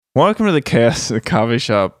Welcome to the Cast the Coffee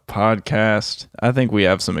Shop podcast. I think we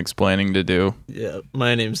have some explaining to do. Yeah,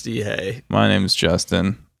 my name's D. Hay. My name's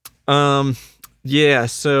Justin. So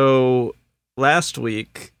last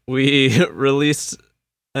week we released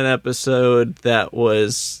an episode that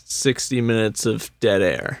was 60 minutes of dead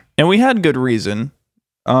air. And we had good reason.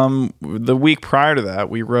 The week prior to that,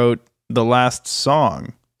 we wrote the last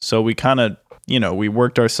song. So we kind of, we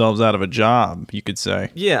worked ourselves out of a job, you could say.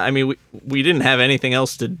 Yeah, I mean, we didn't have anything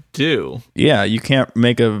else to do. Yeah, you can't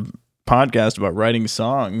make a podcast about writing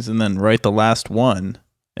songs and then write the last one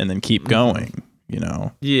and then keep going,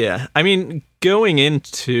 Yeah, I mean, going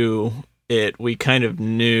into it, we kind of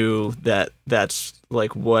knew that that's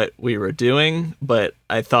like what we were doing, but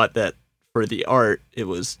I thought that for the art, it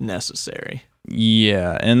was necessary.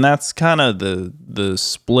 Yeah, and that's kind of the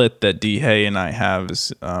split that D. Hay and I have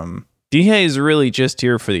is... D. Hay is really just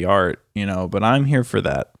here for the art, but I'm here for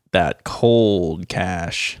that cold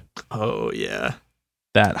cash. Oh, yeah.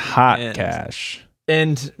 That hot cash.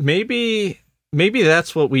 And maybe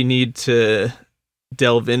that's what we need to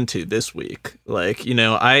delve into this week. Like,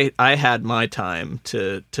 I had my time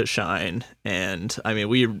to shine, and I mean,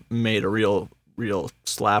 we made a real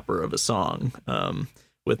slapper of a song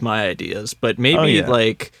with my ideas, but maybe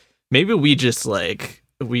maybe we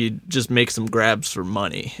just make some grabs for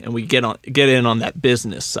money and we get in on that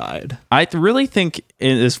business side. I really think,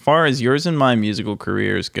 as far as yours and my musical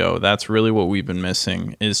careers go, that's really what we've been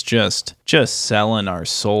missing, is just selling our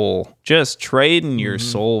soul, just trading your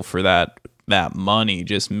soul for that money,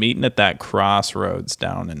 just meeting at that crossroads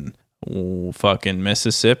down in fucking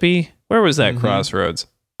Mississippi. Where was that crossroads?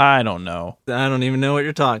 I don't know. I don't even know what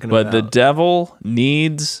you're talking about. But the devil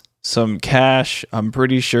needs some cash, I'm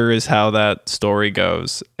pretty sure, is how that story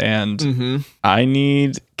goes. And I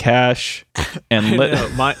need cash. And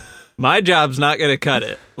my job's not going to cut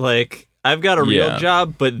it. Like, I've got a real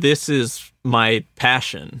job, but this is my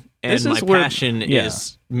passion. And my passion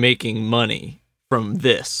is making money from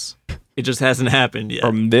this. It just hasn't happened yet.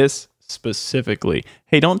 From this specifically.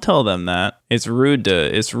 Hey, don't tell them that. It's rude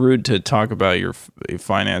to talk about your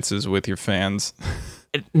finances with your fans.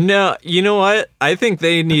 No, you know what? I think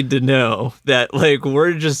they need to know that, like,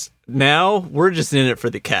 we're just in it for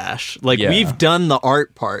the cash. Like, we've done the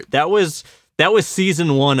art part. That was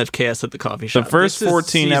season 1 of Chaos at the Coffee Shop. The first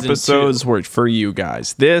 14 episodes were for you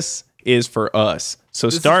guys. This is for us. So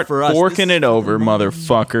start forking it over,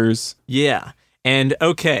 motherfuckers. Yeah. And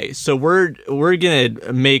okay, so we're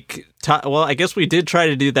gonna make. Well, I guess we did try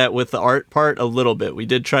to do that with the art part a little bit. We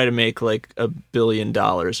did try to make like $1 billion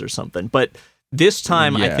or something, but this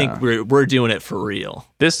time, I think we're doing it for real.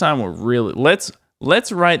 This time we're really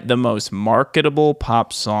let's write the most marketable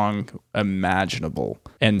pop song imagitional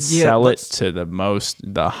and sell it to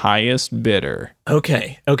the highest bidder.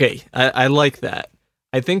 Okay, I like that.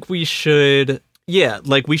 I think we should,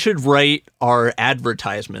 we should write our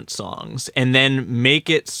advertisement songs and then make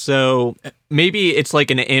it so maybe it's like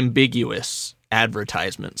an ambiguous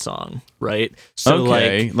advertisement song, right? So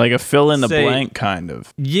like a fill in the blank kind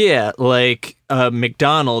of. Yeah, like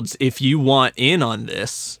McDonald's, if you want in on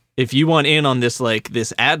this like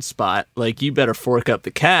this ad spot, like you better fork up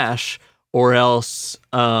the cash or else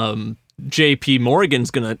JP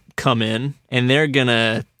Morgan's going to come in and they're going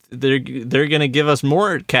to give us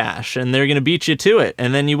more cash and they're going to beat you to it,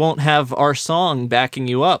 and then you won't have our song backing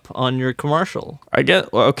you up on your commercial. I get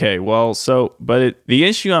the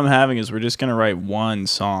issue I'm having is we're just going to write one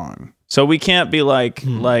song. So we can't be like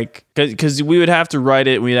cuz we would have to write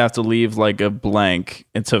it, we'd have to leave like a blank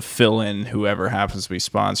and to fill in whoever happens to be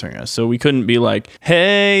sponsoring us. So we couldn't be like,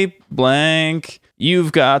 "Hey, blank,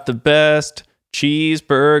 you've got the best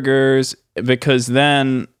cheeseburgers," because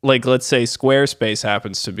then, like, let's say Squarespace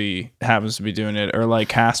happens to be doing it, or like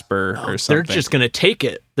Casper or something. They're just gonna take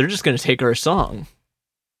it. They're just gonna take our song.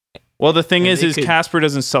 Well, the thing is Casper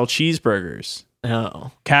doesn't sell cheeseburgers. Oh,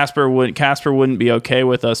 Casper wouldn't be okay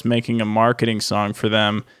with us making a marketing song for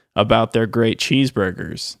them about their great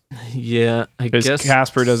cheeseburgers. Yeah, I guess because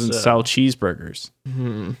Casper doesn't sell cheeseburgers.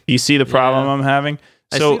 You see the problem I'm having?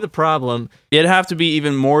 So I see the problem. It'd have to be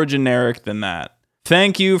even more generic than that.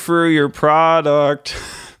 Thank you for your product.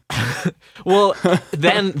 Well,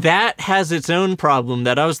 then that has its own problem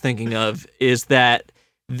that I was thinking of, is that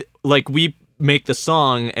like we make the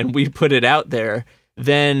song and we put it out there,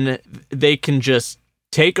 then they can just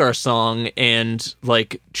take our song and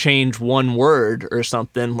like change one word or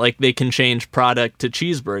something. Like they can change product to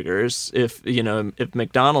cheeseburgers if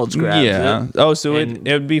McDonald's grabs it. Oh, so it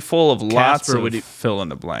would be full of lots of fill in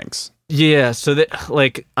the blanks. Yeah, so that,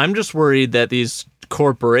 like, I'm just worried that these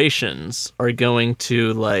corporations are going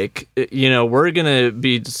to like, we're gonna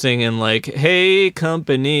be singing like, "Hey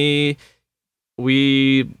company,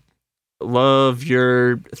 we love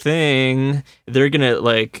your thing." They're gonna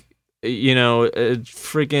like,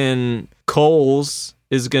 freaking Kohl's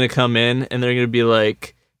is gonna come in and they're gonna be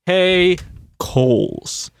like, "Hey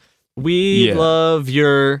Kohl's, we love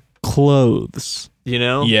your clothes."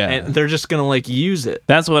 And they're just gonna like use it.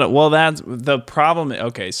 That's the problem.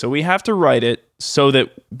 Okay, so we have to write it so that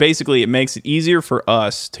basically it makes it easier for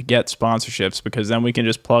us to get sponsorships, because then we can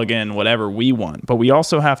just plug in whatever we want. But we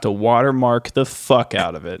also have to watermark the fuck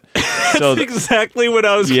out of it. That's exactly what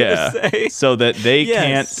I was gonna say. So that they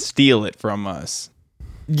can't steal it from us.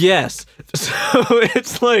 Yes. So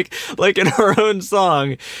it's like in our own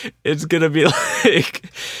song, it's gonna be like,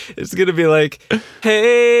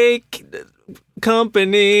 "Hey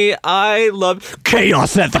company, I love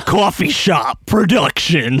Chaos at the Coffee Shop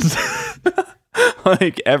Productions."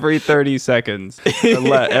 Like every 30 seconds,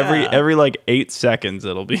 every like 8 seconds,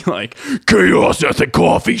 it'll be like, "Chaos at the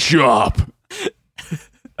Coffee Shop."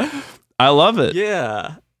 I love it.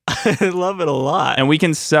 Yeah. I love it a lot. And we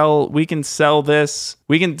can sell this.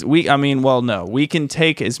 We can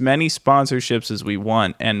take as many sponsorships as we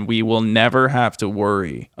want, and we will never have to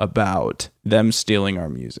worry about them stealing our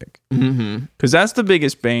music. Because that's the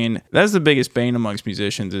biggest bane. That's the biggest bane amongst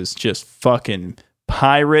musicians, is just fucking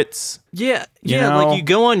pirates. Yeah. Like you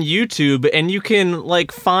go on YouTube and you can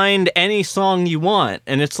like find any song you want,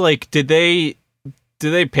 and it's like, do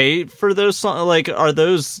they pay for those songs? Like, are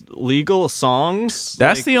those legal songs?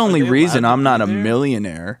 That's like, the only reason I'm not a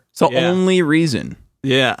millionaire. It's the only reason.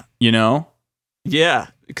 Yeah. Yeah,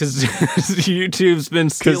 because YouTube's been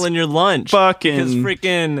stealing your lunch. Fucking.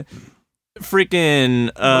 Because freaking.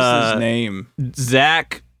 What's his name?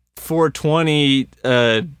 Zach 420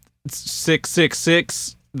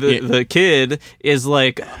 666. The kid is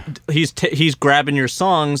like, he's grabbing your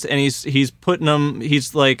songs and he's putting them. He's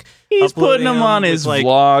putting them on his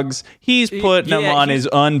vlogs. He's putting them on his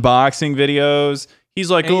unboxing videos. He's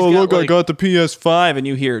like, "Oh, look, I got the PS5," and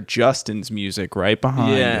you hear Justin's music right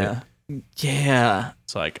behind it. Yeah.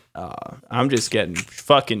 It's like, I'm just getting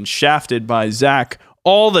fucking shafted by Zach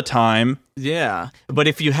all the time. Yeah. But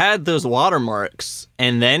if you had those watermarks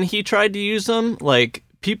and then he tried to use them, like,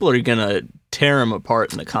 people are gonna tear him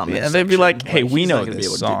apart in the comments. Yeah, they'd be like, "Hey, we know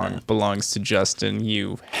this song belongs to Justin,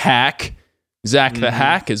 you hack." Zach the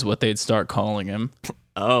Hack is what they'd start calling him.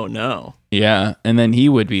 Oh, no. Yeah, and then he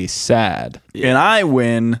would be sad. Yeah. And I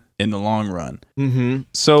win in the long run. Mm-hmm.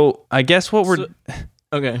 So I guess what we're...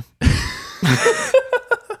 Okay.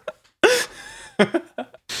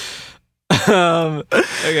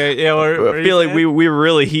 Okay, yeah. I feel like we were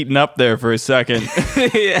really heating up there for a second.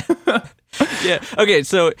 Yeah. Yeah. Okay,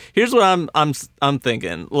 so here's what I'm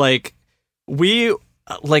thinking. Like, I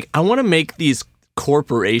want to make these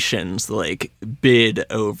corporations like bid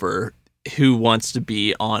over who wants to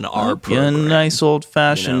be on our program. A nice old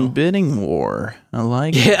fashioned bidding war. I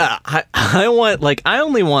like it. Yeah, I want, like, I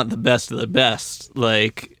only want the best of the best.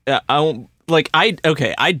 Like,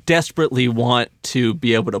 I desperately want to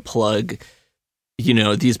be able to plug,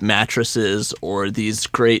 these mattresses or these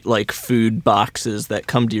great like food boxes that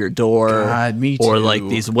come to your door. God, me too. Or like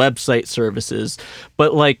these website services.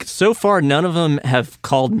 But like, so far none of them have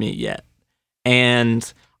called me yet.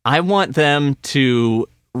 And I want them to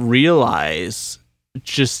realize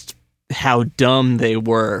just how dumb they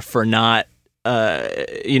were for not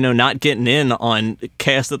getting in on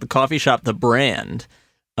Chaos at the Coffee Shop, the brand.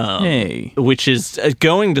 Which is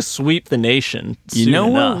going to sweep the nation soon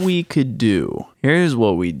enough. What we could do? Here's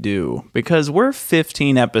what we do. Because we're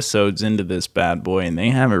 15 episodes into this bad boy and they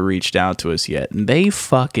haven't reached out to us yet. And they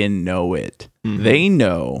fucking know it. Mm-hmm. They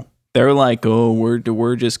know. They're like, "Oh,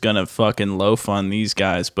 we're just gonna fucking loaf on these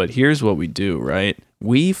guys." But here's what we do, right?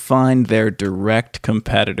 We find their direct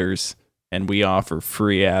competitors and we offer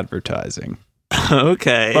free advertising.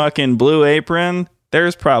 Okay. Fucking Blue Apron.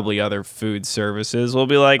 There's probably other food services. We'll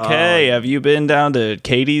be like, "Hey, have you been down to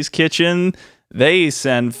Katie's Kitchen? They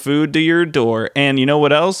send food to your door. And you know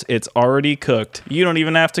what else? It's already cooked. You don't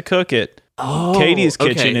even have to cook it." Katie's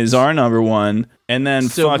Kitchen is our number one. And then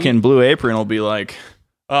fucking Blue Apron will be like,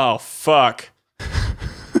 "Oh, fuck."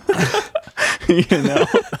 They'll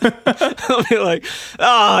be like,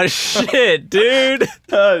 "Oh, shit, dude."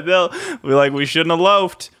 They'll be like, "We shouldn't have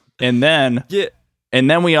loafed." And then... Yeah. And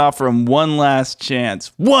then we offer them one last chance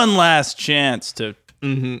to,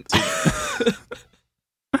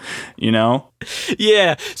 you know?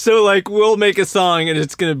 Yeah, so like we'll make a song and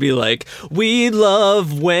it's gonna be like, we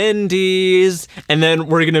love Wendy's, and then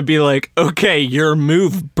we're gonna be like, okay, your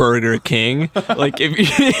move, Burger King. Like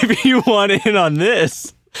if you want in on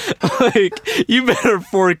this, like you better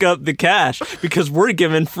fork up the cash because we're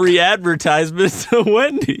giving free advertisements to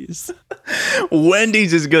Wendy's.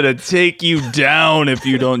 Wendy's is gonna take you down if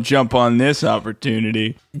you don't jump on this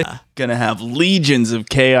opportunity. Gonna have legions of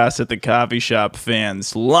Chaos at the Coffee Shop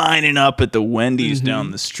fans lining up at the Wendy's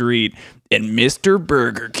down the street, and Mr.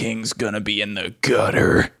 Burger King's gonna be in the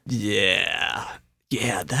gutter. Yeah,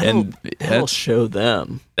 that'll show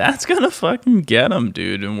them. That's gonna fucking get them,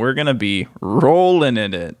 dude, and we're gonna be rolling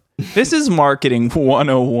in it. This is marketing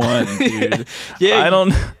 101, dude. Yeah,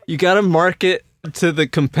 you gotta market to the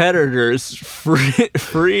competitors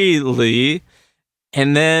freely,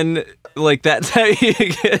 and then like that's how you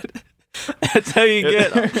get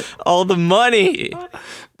all the money.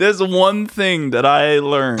 There's one thing that I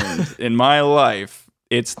learned in my life.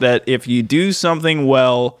 It's that if you do something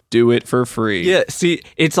well, do it for free. Yeah, see,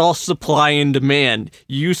 it's all supply and demand.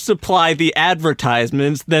 You supply the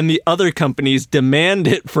advertisements, then the other companies demand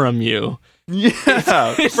it from you.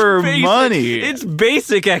 Yeah, it's for money. It's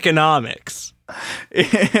basic economics.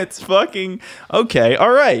 It's fucking okay.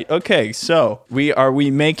 All right. Okay. So are we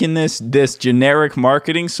making this generic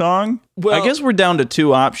marketing song? Well, I guess we're down to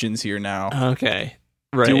two options here now. Okay.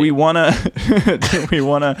 Right. Do we want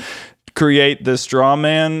to create the straw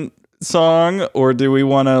man song, or do we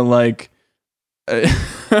want to like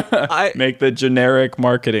make the generic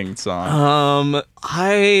marketing song?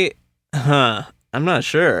 I'm not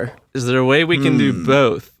sure. Is there a way we can do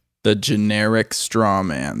both? The generic straw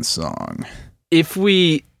man song. If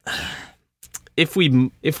we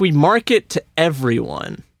market to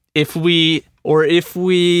everyone, if we give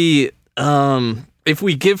free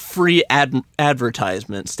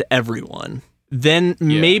advertisements to everyone, then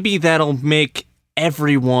maybe that'll make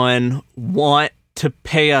everyone want to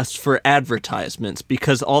pay us for advertisements,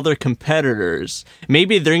 because all their competitors,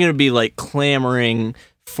 maybe they're going to be like clamoring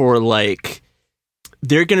for like,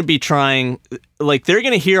 they're going to be trying, like they're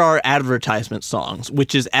going to hear our advertisement songs,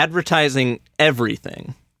 which is advertising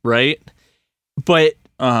everything, right? But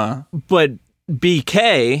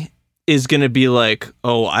BK is going to be like,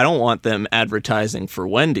 oh, I don't want them advertising for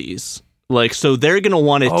Wendy's. Like, so they're going to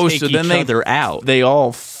want to take each other out. They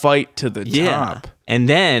all fight to the top. And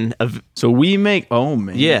then... so we make... Oh,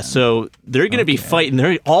 man. Yeah, so they're going to be fighting.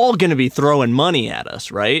 They're all going to be throwing money at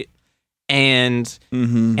us, right? And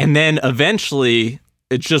then eventually,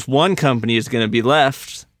 it's just one company is going to be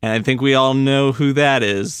left. And I think we all know who that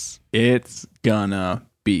is. It's gonna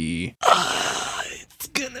be... it's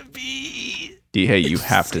gonna be... Hey, you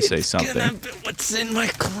have to say something. What's in my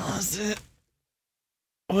closet?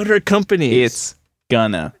 What are companies? It's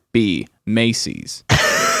gonna be Macy's.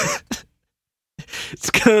 It's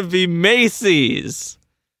gonna be Macy's.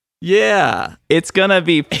 Yeah. It's gonna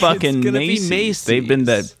be fucking Macy's. They've been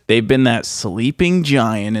that sleeping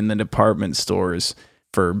giant in the department stores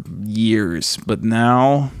for years, but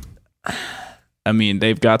now, I mean,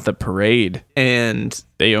 they've got the parade, and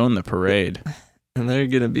they own the parade, and they're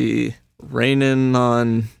gonna be raining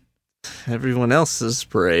on everyone else's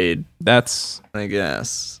parade. That's, I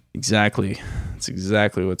guess, exactly. That's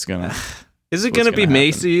exactly what's gonna. Is it gonna be happen.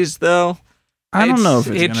 Macy's though? I don't know if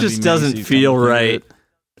it's it just doesn't feel right.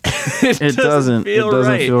 It doesn't feel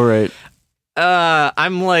right.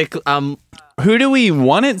 Who do we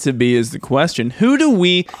want it to be is the question. Who do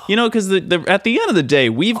we, because at the end of the day,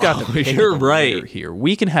 we've got the you're right here.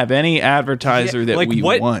 We can have any advertiser that we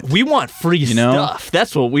want. We want free stuff.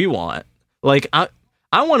 That's what we want. Like I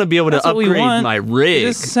want to be able to upgrade my rig.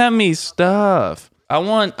 Just send me stuff. I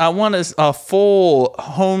want a full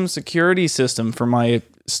home security system for my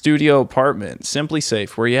studio apartment. Simply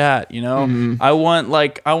Safe, where you at? I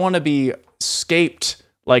want to be scaped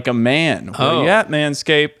like a man. Where you at,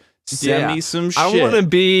 Manscaped? Send me some shit. I want to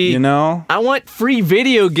be, I want free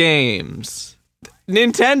video games.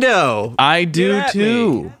 Nintendo. I do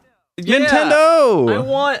too.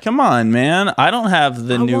 Nintendo. Come on, man. I don't have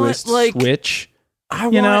the newest Switch. I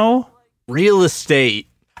want real estate.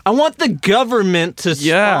 I want the government to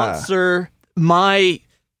sponsor my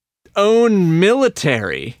own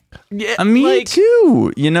military. Yeah, me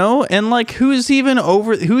too, and who's even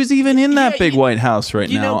in that big White House right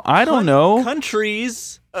now? I don't know.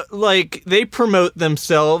 Countries they promote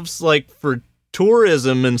themselves for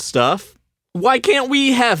tourism and stuff. Why can't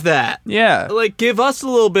we have that? Yeah, give us a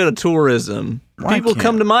little bit of tourism. People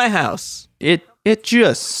come to my house. It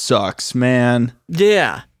just sucks, man.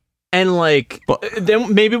 Yeah. And like,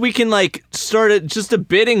 then maybe we can like start just a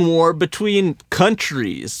bidding war between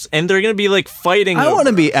countries, and they're gonna be like fighting. I want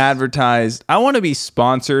to be advertised. I want to be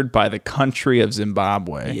sponsored by the country of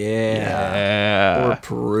Zimbabwe. Yeah. Or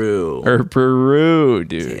Peru. Or Peru,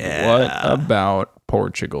 dude. Yeah. What about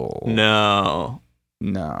Portugal? No,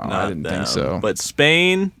 I didn't think so. But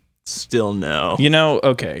Spain, still no.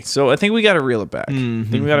 Okay, so I think we got to reel it back. Mm-hmm.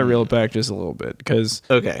 I think we got to reel it back just a little bit because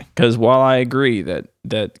okay. While I agree that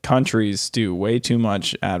countries do way too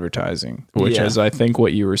much advertising, which is I think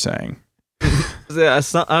what you were saying. Yeah,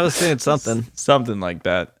 I was saying something like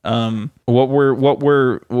that. What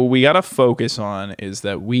we got to focus on is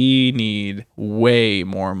that we need way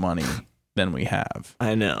more money than we have.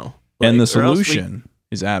 I know. And the solution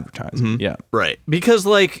is advertising. Mm-hmm. Yeah. Right. Because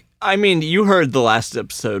you heard the last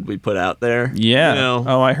episode we put out there. Yeah.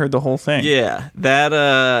 Oh, I heard the whole thing. Yeah. That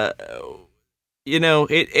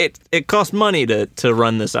it costs money to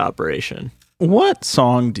run this operation. What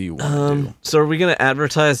song do you want to do? So are we going to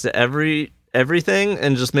advertise to everything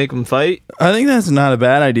and just make them fight? I think that's not a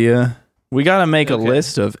bad idea. We got to make a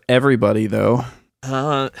list of everybody though.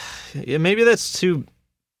 Yeah, maybe that's too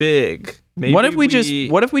big. Maybe what if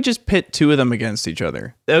we just pit two of them against each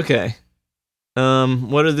other? Okay.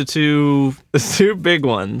 What are the two big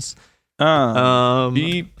ones?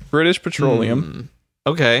 The British Petroleum.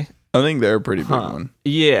 Okay. I think they're a pretty big one.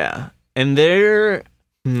 Yeah. And they're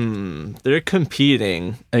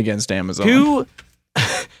competing against Amazon. Who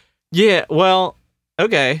Yeah, well,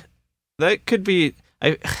 okay. That could be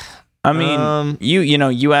I mean,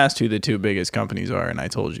 you asked who the two biggest companies are, and I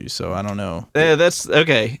told you, so I don't know. Yeah, that's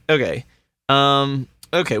okay. Okay,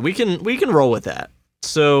 we can roll with that.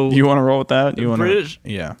 So you want to roll with that? You want British?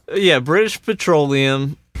 Yeah, British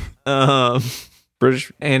Petroleum,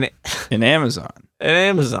 British and Amazon,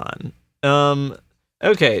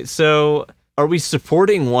 Okay, so are we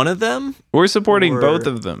supporting one of them? We're supporting both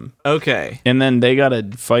of them. Okay. And then they got to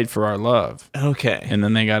fight for our love. Okay. And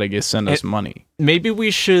then they got to send us money. Maybe we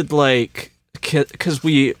should cuz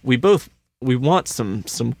we want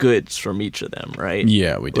some goods from each of them, right?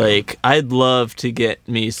 Yeah, we do. I'd love to get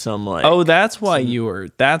me some that's why you were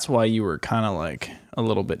kind of like a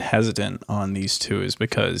little bit hesitant on these two, is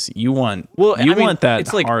because you want you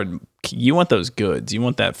want those goods. You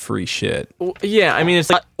want that free shit. Yeah, I mean, it's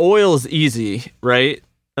like oil is easy, right?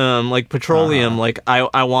 Like petroleum,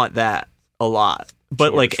 I want that a lot.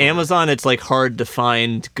 But sure. Amazon, it's hard to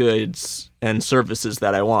find goods and services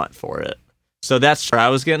that I want for it. So that's where I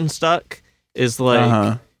was getting stuck. It's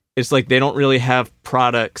like they don't really have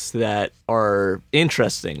products that are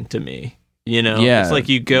interesting to me. Yeah, it's like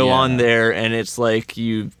you go on there and it's like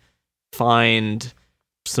you find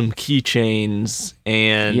some keychains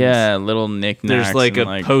and little knickknacks. There's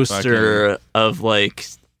a poster of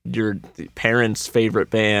your parents' favorite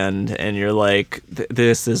band, and you're like,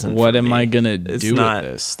 this isn't. What am I gonna do with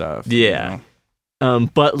this stuff? Yeah.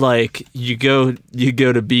 But you go to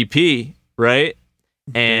BP, right?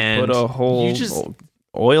 And put a whole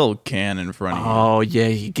oil can in front of you. Oh yeah,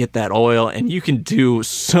 you get that oil, and you can do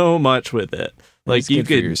so much with it. You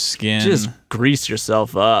could your skin. Just grease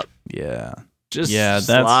yourself up. Yeah.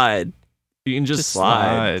 Slide. You can just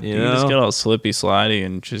slide. You just get all slippy slidey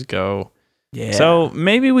and just go. Yeah. So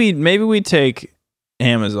maybe we take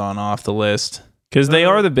Amazon off the list because they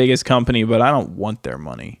are the biggest company, but I don't want their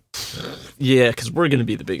money. Yeah, because we're gonna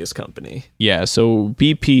be the biggest company. Yeah. So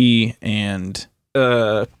BP and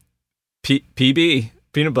PB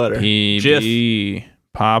peanut butter. PB. Jif.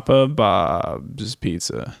 Papa Bob's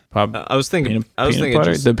Pizza. I was thinking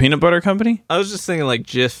butter. The peanut butter company. I was just thinking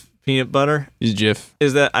Jif peanut butter. Is Jif?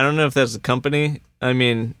 Is that? I don't know if that's a company. I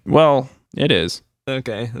mean, well, it is.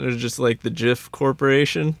 Okay, there's just the Jif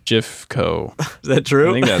Corporation. Jif Co. Is that true?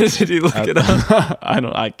 I think that's, Did you look it up?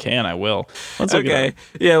 I will. Let's look it up.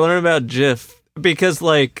 Yeah, learn about Jif. Because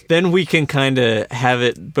then we can kind of have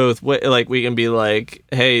it both way. We can be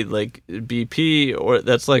hey, BP, or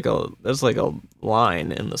that's a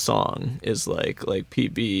line in the song is like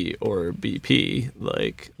PB or BP.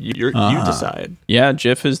 You decide. Yeah,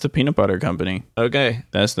 Jif is the peanut butter company. Okay,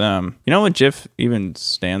 that's them. You know what Jif even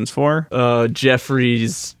stands for?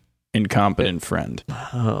 Jeffrey's incompetent friend.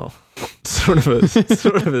 Oh, sort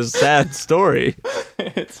of a sad story.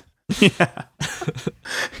 Yeah,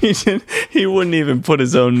 he wouldn't even put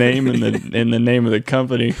his own name in the name of the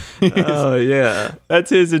company. Oh yeah, that's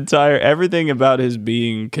his entire everything about his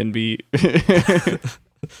being can be. It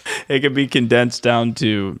can be condensed down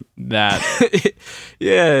to that.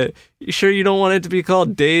 Yeah, you sure you don't want it to be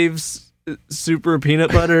called Dave's Super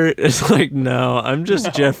Peanut Butter? It's no, I'm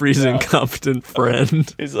just Jeffrey's incompetent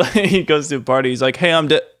friend. It's he goes to a party. He's like, hey, I'm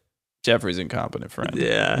Jeffrey's incompetent friend.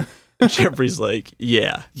 Yeah. Jeffrey's like,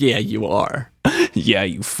 yeah, you are. Yeah,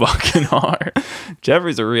 you fucking are.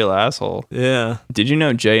 Jeffrey's a real asshole. Yeah. Did you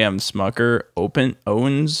know J.M. Smucker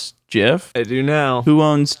owns Jif? I do now. Who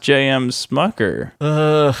owns J.M. Smucker?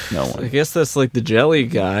 No one. I guess that's like the jelly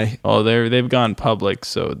guy. Oh, they've gone public,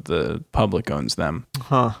 so the public owns them.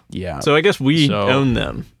 Huh. Yeah. So I guess we own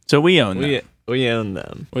them. So we own them. We own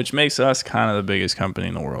them. Which makes us kind of the biggest company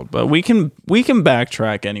in the world. But we can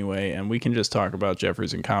backtrack anyway, and we can just talk about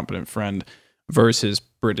Jeffrey's incompetent friend versus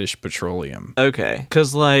British Petroleum. Okay.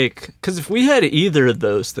 Because if we had either of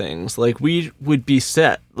those things, like, we would be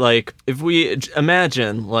set. Like, if we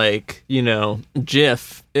imagine, like, you know,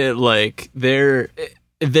 Jif,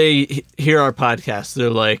 they hear our podcast, they're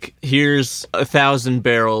like, here's 1,000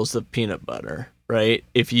 barrels of peanut butter. Right?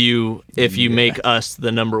 If you make us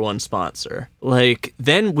the number one sponsor, like,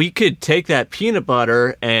 then we could take that peanut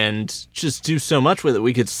butter and just do so much with it.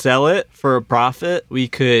 We could sell it for a profit. We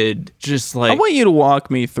could just like. I want you to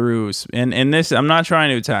walk me through, and this, I'm not trying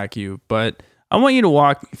to attack you, but I want you to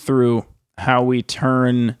walk me through how we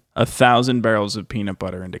turn 1,000 barrels of peanut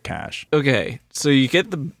butter into cash. Okay, so you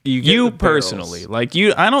personally, like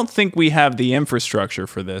you. I don't think we have the infrastructure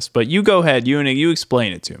for this, but you go ahead. You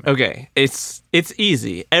explain it to me. Okay, it's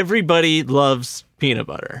easy. Everybody loves peanut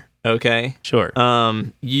butter. Okay. Sure. So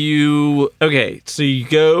you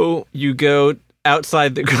go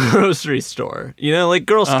outside the grocery store, you know, like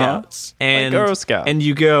Girl Scouts. And like Girl Scouts. And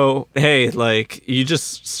you go, hey, like, you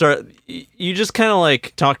just kind of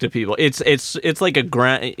like talk to people. It's like a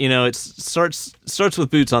ground, you know, it starts with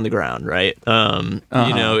boots on the ground, right? You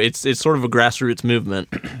know, it's sort of a grassroots movement.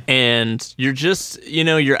 And you're just, you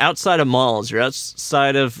know, you're outside of malls, you're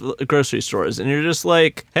outside of grocery stores, and you're just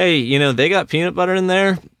like, hey, you know, they got peanut butter in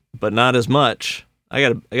there, but not as much.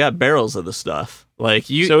 I got barrels of the stuff. Like,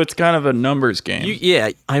 so it's kind of a numbers game.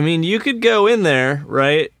 I mean, you could go in there,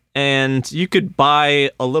 right, and you could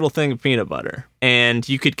buy a little thing of peanut butter, and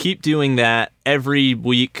you could keep doing that every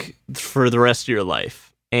week for the rest of your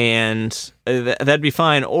life, and that'd be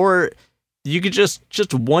fine. Or you could just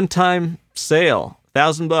one-time sale,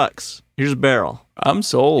 $1,000. Here's a barrel. I'm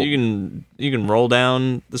sold. You can roll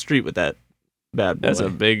down the street with that bad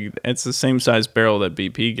boy. It's the same size barrel that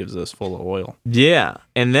BP gives us full of oil. Yeah.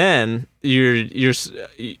 And then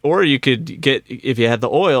or you could get, if you had the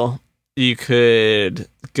oil, you could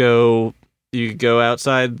go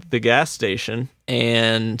outside the gas station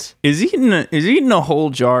and is eating a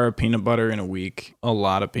whole jar of peanut butter in a week a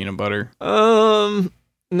lot of peanut butter?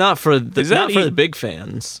 Not for the big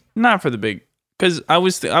fans. Not for the big, because I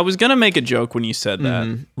was gonna make a joke when you said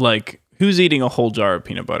that, like, who's eating a whole jar of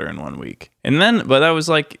peanut butter in 1 week? But I was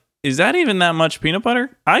like, is that even that much peanut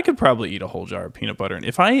butter? I could probably eat a whole jar of peanut butter. And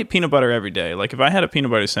if I ate peanut butter every day, like if I had a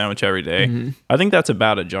peanut butter sandwich every day, I think that's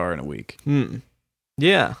about a jar in a week.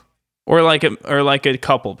 Yeah. Or like a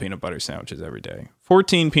couple peanut butter sandwiches every day.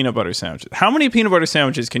 14 peanut butter sandwiches. How many peanut butter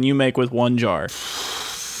sandwiches can you make with one jar?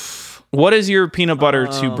 What is your peanut butter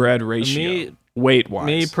to bread ratio, weight-wise?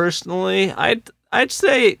 Me personally, I'd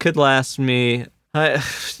say it could last me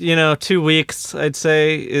 2 weeks, I'd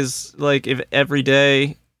say, is like if every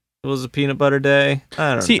day was a peanut butter day.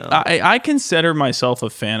 I don't know. I consider myself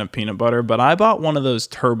a fan of peanut butter, but I bought one of those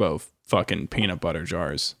turbo fucking peanut butter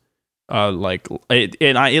jars.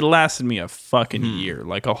 It lasted me a fucking year,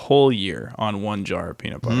 like a whole year on one jar of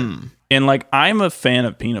peanut butter. And like, I'm a fan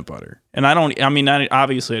of peanut butter, and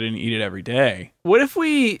obviously I didn't eat it every day. What if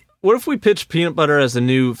we pitch peanut butter as a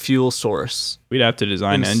new fuel source? We'd have to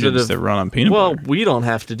design engines that run on peanut butter. Well, we don't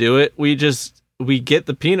have to do it. We get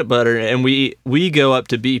the peanut butter and we go up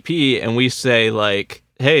to BP and we say, like,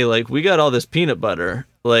 hey, like, we got all this peanut butter.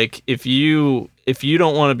 Like, if you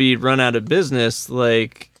don't want to be run out of business,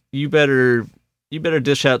 like, you better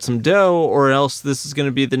dish out some dough, or else this is going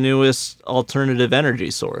to be the newest alternative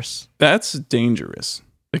energy source. That's dangerous,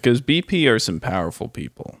 because BP are some powerful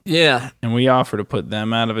people. Yeah. And we offer to put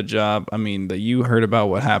them out of a job. I mean, you heard about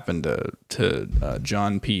what happened to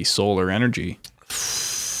John P. Solar Energy.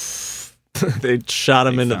 They shot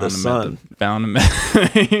him into the sun. They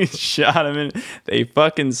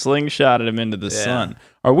fucking slingshotted him into the sun.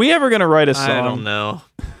 Are we ever going to write a song? I don't know.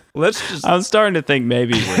 I'm starting to think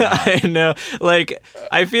maybe we're not. I know. Like,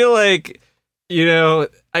 I feel like we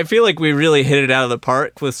really hit it out of the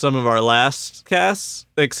park with some of our last casts,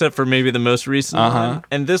 except for maybe the most recent one.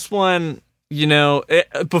 And this one,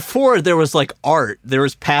 before there was like art, there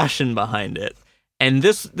was passion behind it. And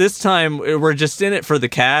this time we're just in it for the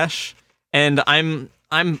cash. And I'm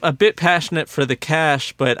a bit passionate for the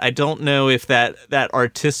cash, but I don't know if that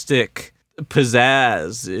artistic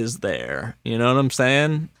pizzazz is there. You know what I'm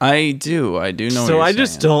saying? I do know. So I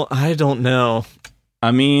don't know.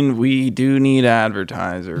 I mean, we do need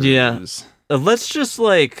advertisers. Yeah. Let's just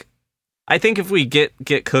like, I think if we get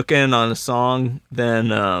cooking on a song,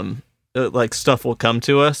 then like stuff will come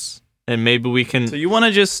to us, and maybe we can. So you want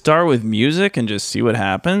to just start with music and just see what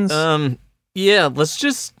happens? Yeah. Let's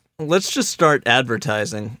just start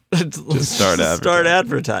advertising. Start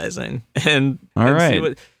advertising. And all right.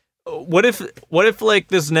 See what if like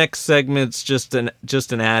this next segment's just an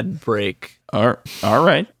ad break? All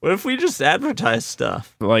right. What if we just advertise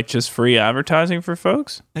stuff? Like just free advertising for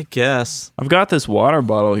folks? I guess. I've got this water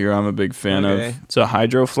bottle here I'm a big fan of. It's a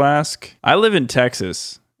hydro flask. I live in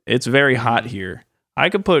Texas. It's very hot here. I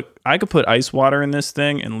could put ice water in this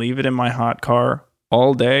thing and leave it in my hot car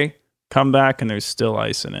all day, come back and there's still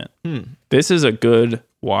ice in it. This is a good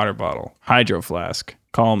water bottle. Hydro flask.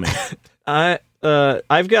 Call me.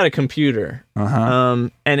 I've got a computer.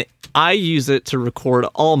 And I use it to record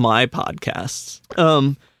all my podcasts.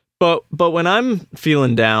 But when I'm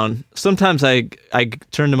feeling down, sometimes I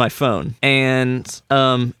turn to my phone, and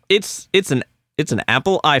it's an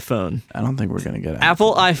Apple iPhone. I don't think we're gonna get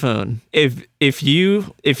Apple iPhone. If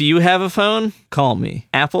you have a phone, call me.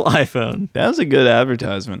 Apple iPhone. That was a good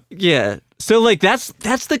advertisement. Yeah. So like that's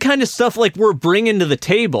the kind of stuff like we're bringing to the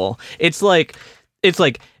table. It's like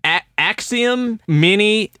Axiom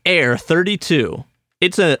Mini Air 32.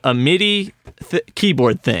 It's a MIDI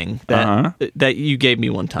keyboard thing that you gave me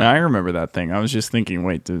one time. I remember that thing. I was just thinking,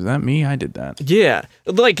 wait, is that me? I did that. Yeah,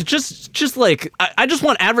 like just like I just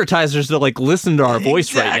want advertisers to like listen to our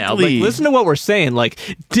voice right now. Like listen to what we're saying. Like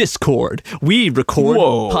Discord, we record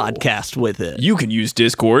podcast with it. You can use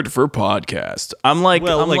Discord for podcast. I'm like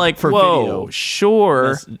for video.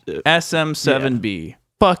 Sure. SM7B. Yeah.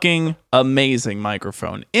 Fucking amazing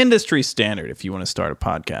microphone. Industry standard if you want to start a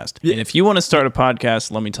podcast. Yeah. And if you want to start a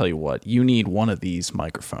podcast, let me tell you what, you need one of these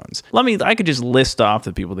microphones. I could just list off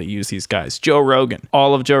the people that use these guys. Joe Rogan,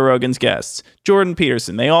 all of Joe Rogan's guests. Jordan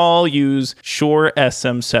Peterson, they all use Shure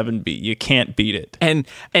SM7B. You can't beat it. And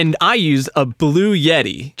I use a Blue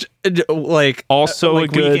Yeti. Like also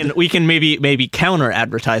like good. We can maybe counter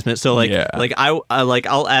advertisement. So like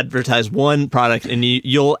I'll advertise one product and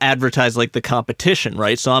you'll advertise like the competition,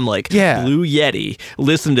 right? So I'm like, Blue Yeti,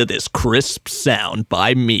 listen to this crisp sound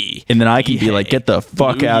by me. And then I can be like, get the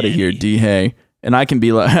fuck out of here, D-Hey. And I can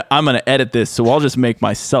be like, I'm going to edit this, so I'll just make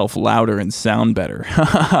myself louder and sound better.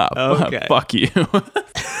 Okay. Fuck you.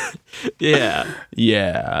 Yeah.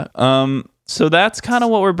 Yeah. So that's kind of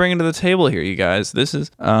what we're bringing to the table here, you guys. This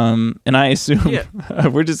is, and I assume,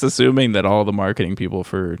 we're just assuming that all the marketing people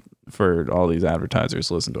for all these advertisers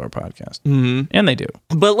listen to our podcast. Mm-hmm. And they do.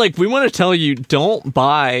 But like, we want to tell you, don't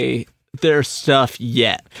buy their stuff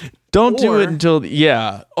yet. Don't do it until,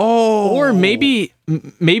 or maybe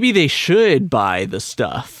they should buy the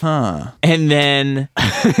stuff. Huh. And then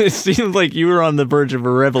it seems like you were on the verge of a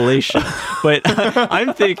revelation. But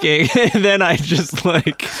I'm thinking, and then I just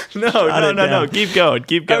like... No. Keep going.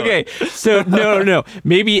 Okay, so no.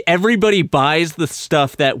 Maybe everybody buys the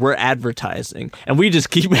stuff that we're advertising, and we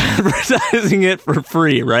just keep advertising it for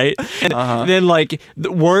free, right? And then like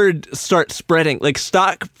the word starts spreading, like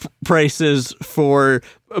stock prices for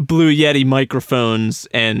Blue Yeti microphones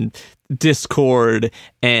and Discord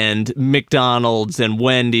and McDonald's and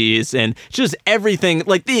Wendy's and just everything.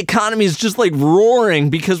 Like the economy is just like roaring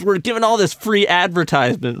because we're giving all this free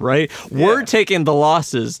advertisement, right? Yeah. We're taking the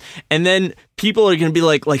losses, and then people are going to be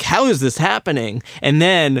like, how is this happening? And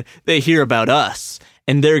then they hear about us.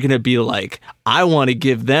 And they're going to be like, I want to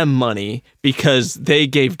give them money because they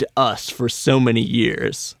gave to us for so many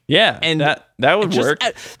years. Yeah, and that would work.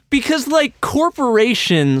 Because, like,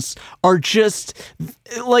 corporations are just,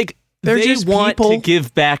 like, they just want to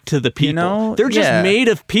give back to the people. You know? They're just made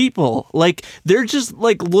of people. Like, they're just,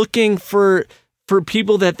 like, looking for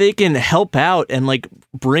people that they can help out and, like,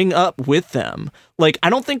 bring up with them. Like, I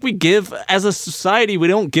don't think as a society, we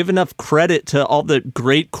don't give enough credit to all the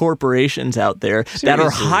great corporations out there that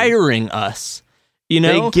are hiring us. You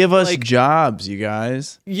know? They give us jobs, you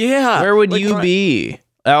guys. Yeah. Where would you be?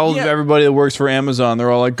 Everybody that works for Amazon,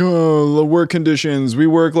 they're all like, oh, the work conditions. We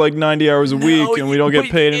work like 90 hours a week and we don't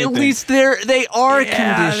get paid anything. At least they are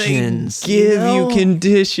conditions. They give you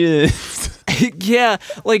conditions. Yeah,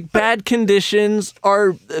 like bad conditions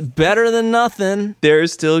are better than nothing.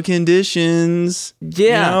 There's still conditions.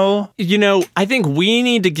 Yeah. You know, I think we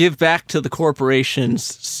need to give back to the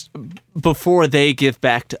corporations before they give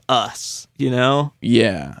back to us, you know?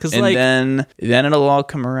 Yeah. And then it'll all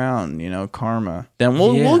come around, you know, karma. Then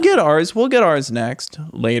we'll get ours. We'll get ours next,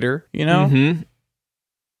 later, you know? Mm-hmm.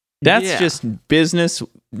 That's just business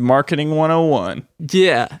Marketing 101.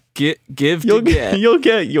 Yeah. Give to get. You'll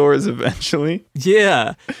get yours eventually.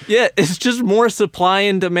 Yeah. Yeah. It's just more supply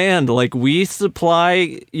and demand. Like we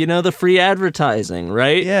supply, the free advertising,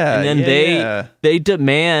 right? Yeah. And then they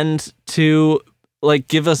demand to like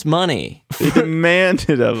give us money. They demand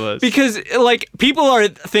it of us. Because like people are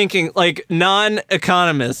thinking, like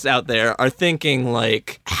non-economists out there are thinking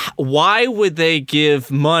like, why would they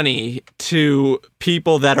give money to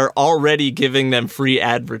people that are already giving them free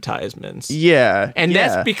advertisements? Yeah. And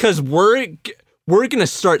that's because we're going to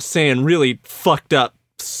start saying really fucked up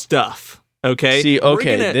stuff. Okay. See,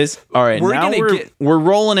 okay, all right. Now we're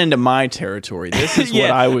rolling into my territory. This is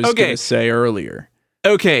what I was going to say earlier.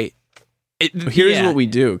 Okay. Here's what we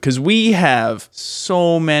do, because we have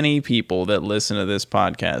so many people that listen to this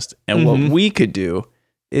podcast, and what we could do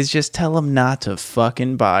is just tell them not to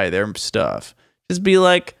fucking buy their stuff. Just be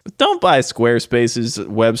like, don't buy Squarespace's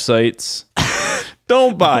websites.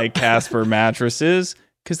 Don't buy Casper mattresses,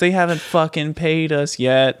 because they haven't fucking paid us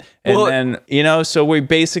yet. And then, so we're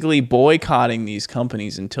basically boycotting these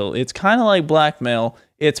companies until it's kind of like blackmail.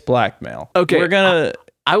 It's blackmail. Okay. We're going to...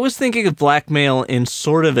 I was thinking of blackmail in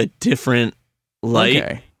sort of a different light.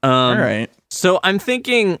 Okay. All right. So I'm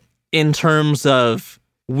thinking in terms of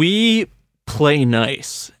we play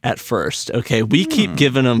nice at first. Okay. We keep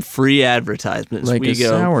giving them free advertisements. Like we a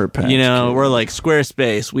Sour Patch Kid. We're like,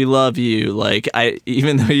 Squarespace, we love you. Like,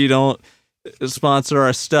 even though you don't sponsor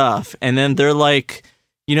our stuff. And then they're like,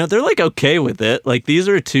 they're like okay with it. Like, these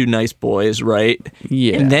are two nice boys, right?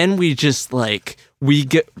 Yeah. And then we just like, we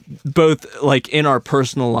get both like in our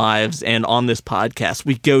personal lives and on this podcast,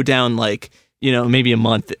 we go down like, maybe a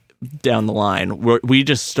month down the line where we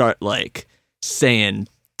just start like saying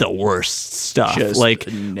the worst stuff. Just like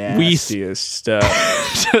the nastiest stuff.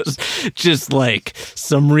 just like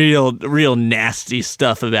some real nasty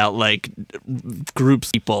stuff about like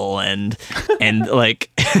groups people and like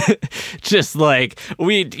just like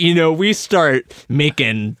we start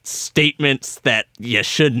making statements that you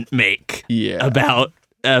shouldn't make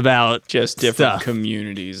about just different stuff.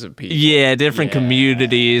 Communities of people. Yeah, different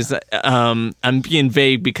communities. I'm being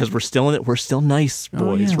vague because we're still nice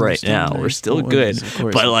boys right now. Nice we're still good.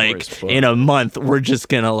 But like in a month, we're just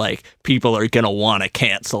gonna like people are gonna want to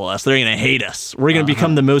cancel us. They're gonna hate us. We're gonna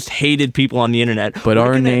become the most hated people on the internet. But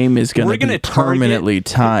our name is gonna be permanently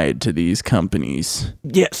tied to these companies.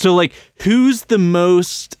 Yeah. So like, who's the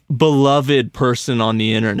most beloved person on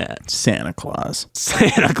the internet? Santa Claus.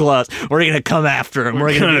 Santa Claus. We're gonna come after him.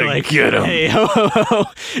 We're gonna be like, get him. Hey, ho, ho, ho,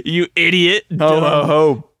 you idiot. Ho, ho,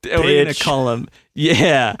 ho, bitch. We're gonna call him.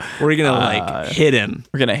 Yeah. We're gonna like hit him.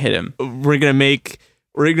 We're gonna hit him. We're gonna make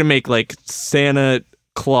like Santa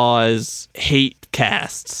Claus hate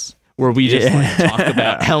casts where we just like talk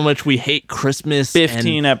about how much we hate Christmas.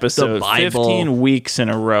 15 episodes, the Bible. 15 weeks in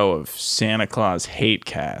a row of Santa Claus hate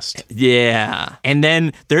cast. Yeah. And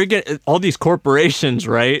then they're gonna, all these corporations,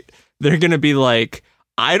 right? They're gonna be like,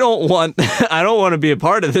 I don't want to be a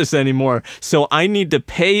part of this anymore. So I need to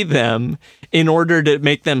pay them in order to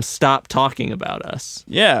make them stop talking about us.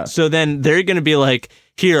 Yeah. So then they're going to be like,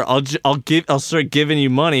 here, I'll start giving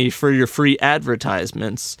you money for your free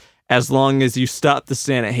advertisements as long as you stop the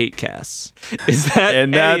Santa hate casts. Is that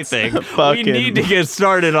anything? We need to get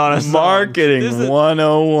started on a song. Marketing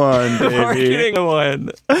 101, baby. Marketing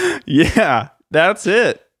 101. Yeah, that's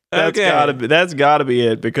it. That's gotta be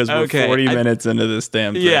it, because we're 40 minutes into this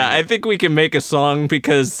damn thing. Yeah, I think we can make a song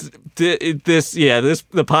because the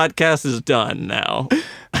podcast is done now.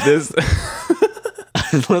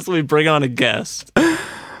 Unless we bring on a guest.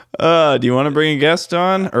 Do you want to bring a guest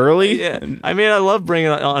on early? Yeah, I mean, I love bringing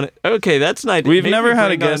on. Okay, that's nice. We've never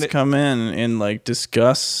had a guest come in and like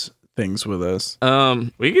discuss things with us.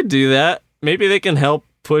 We could do that. Maybe they can help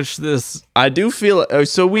push this. I do feel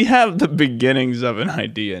so. We have the beginnings of an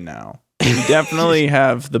idea now. We definitely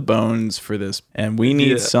have the bones for this, and we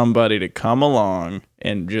need somebody to come along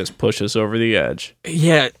and just push us over the edge.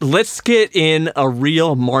 Yeah, let's get in a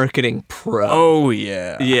real marketing pro. Oh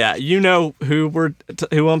yeah, yeah. You know who I'm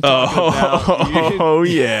talking about. Oh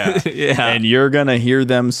yeah, yeah. And you're gonna hear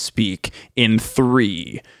them speak in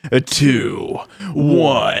 3, 2,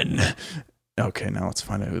 1. Okay, now let's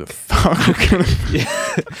find out who the fuck we're gonna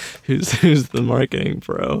who's the marketing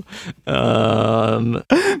pro.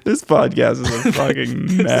 This podcast is a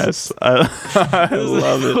fucking mess. I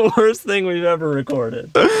love it. The worst thing we've ever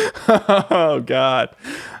recorded. Oh God.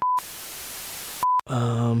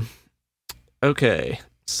 Okay,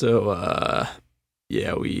 so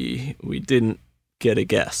yeah, we didn't get a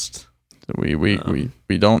guest. We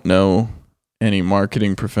don't know any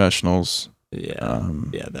marketing professionals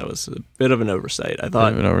Yeah, that was a bit of an oversight. I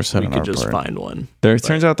thought an oversight we could just find one.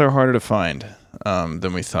 Turns out they're harder to find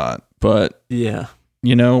than we thought. But yeah,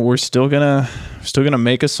 we're still gonna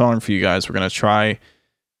make a song for you guys.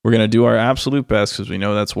 We're gonna do our absolute best because we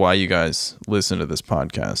know that's why you guys listen to this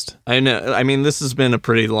podcast. I know. I mean, this has been a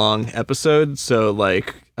pretty long episode, so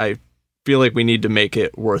like I feel like we need to make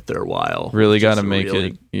it worth their while. Really got to make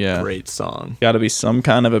it. Yeah, great song. Got to be some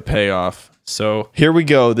kind of a payoff. So here we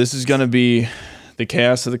go. This is gonna be the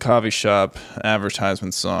Chaos at the Coffee Shop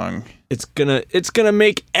advertisement song. It's gonna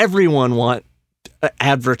make everyone want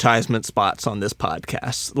advertisement spots on this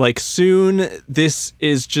podcast. Like soon, this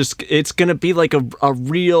is it's gonna be like a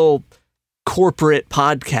real corporate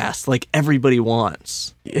podcast like everybody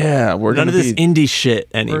wants. Yeah, we're none of this indie shit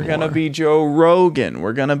anymore. We're gonna be Joe Rogan.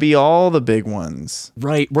 We're gonna be all the big ones.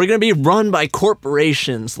 Right. We're gonna be run by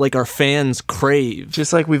corporations like our fans crave.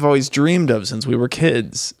 Just like we've always dreamed of since we were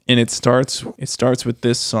kids. And it starts with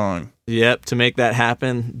this song. Yep. To make that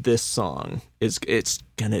happen, this song it's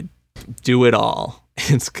gonna do it all.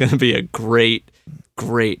 It's gonna be a great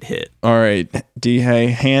hit. All right, D-Hay,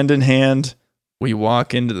 hand in hand, we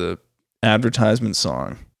walk into the advertisement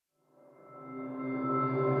song.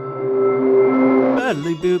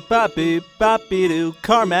 Buddly boop bop beep bop doo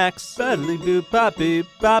CarMax. Buddly boop bop beep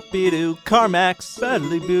bop doo CarMax.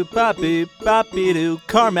 Buddly boop bop beep bop doo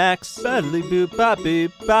CarMax. Buddly boop bop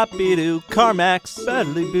beep bop doo CarMax.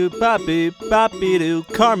 Buddly boop bop beep bop doo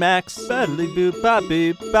CarMax. Buddly boop bop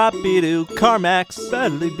beep bop doo CarMax.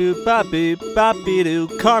 Buddly boop bop beep bop doo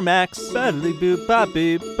CarMax. Buddly boop bop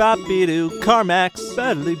beep bop doo CarMax.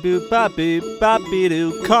 Buddly boop bop beep bop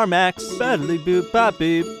doo CarMax. Buddly boop bop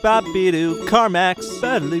beep bop doo CarMax.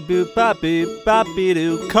 Buddly boop bop beep bop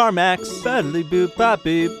doo CarMax. Buddly boop bop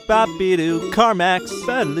beep bop doo CarMax.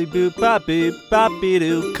 Buddly boop bop beep bop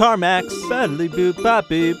doo CarMax. Buddly boop bop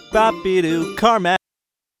beep bop doo CarMax.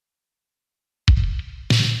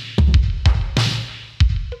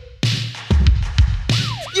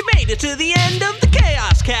 You made it to the end of the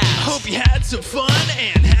Chaos Cast. Hope you had some fun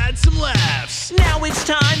and had some laughs. Now it's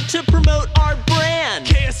time to promote our brand.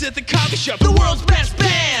 Chaos at the Coffee Shop, the world's best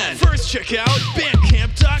band. First check out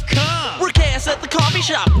bandcamp.com. We're Chaos at the Coffee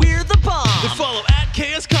Shop, we're the bomb. Then follow at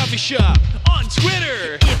Chaos Coffee Shop on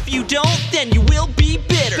Twitter. If you don't, then you will be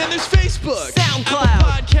bitter. Then there's Facebook, SoundCloud, Apple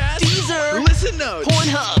Podcasts, Deezer, Listen Notes,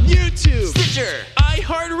 Pornhub, YouTube, Stitcher,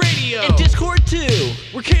 iHeartRadio, and Discord too.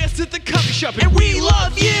 We're Chaos at the Coffee Shop, And we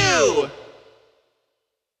love you!